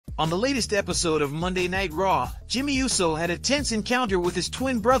On the latest episode of Monday Night Raw, Jimmy Uso had a tense encounter with his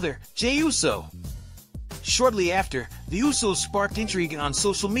twin brother, Jey Uso. Shortly after, the Usos sparked intrigue on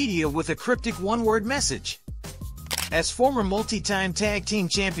social media with a cryptic one-word message. As former multi-time tag team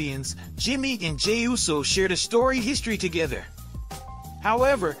champions, Jimmy and Jey Uso shared a storied history together.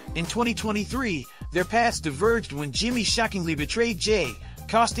 However, in 2023, their paths diverged when Jimmy shockingly betrayed Jey,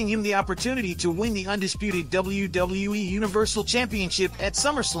 costing him the opportunity to win the undisputed WWE Universal Championship at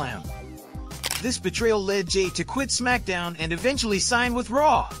SummerSlam. This betrayal led Jey to quit SmackDown and eventually sign with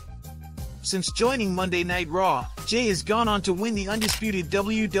Raw. Since joining Monday Night Raw, Jey has gone on to win the undisputed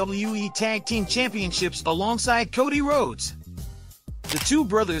WWE Tag Team Championships alongside Cody Rhodes. The two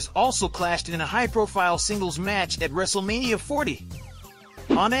brothers also clashed in a high-profile singles match at WrestleMania 40.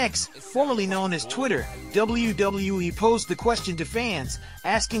 On X, formerly known as Twitter, WWE posed the question to fans,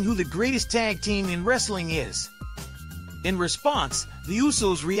 asking who the greatest tag team in wrestling is. In response, the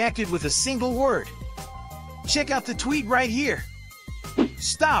Usos reacted with a single word. Check out the tweet right here.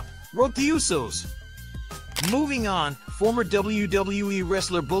 "Stop," wrote the Usos. Moving on, former WWE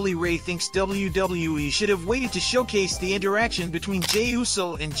wrestler Bully Ray thinks WWE should have waited to showcase the interaction between Jey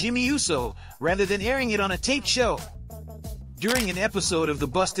Uso and Jimmy Uso, rather than airing it on a taped show. During an episode of the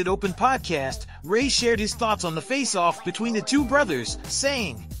Busted Open podcast, Ray shared his thoughts on the face-off between the two brothers,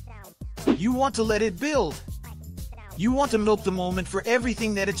 saying, "You want to let it build. You want to milk the moment for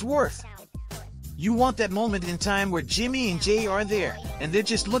everything that it's worth. You want that moment in time where Jimmy and Jey are there, and they're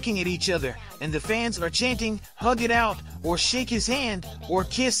just looking at each other, and the fans are chanting, 'Hug it out,' or 'Shake his hand,' or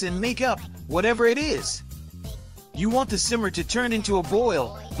 'Kiss and make up,' whatever it is. You want the simmer to turn into a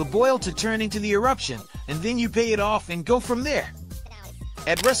boil, the boil to turn into the eruption, and then you pay it off and go from there."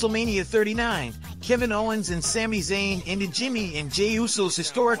 At WrestleMania 39, Kevin Owens and Sami Zayn ended Jimmy and Jey Uso's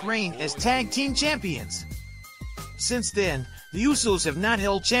historic reign as tag team champions. Since then, the Usos have not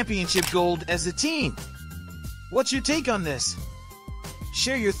held championship gold as a team. What's your take on this?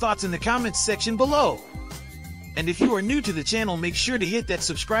 Share your thoughts in the comments section below. And if you are new to the channel, make sure to hit that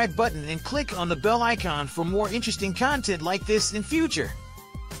subscribe button and click on the bell icon for more interesting content like this in future.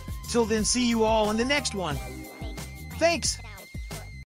 Till then, see you all in the next one. Thanks!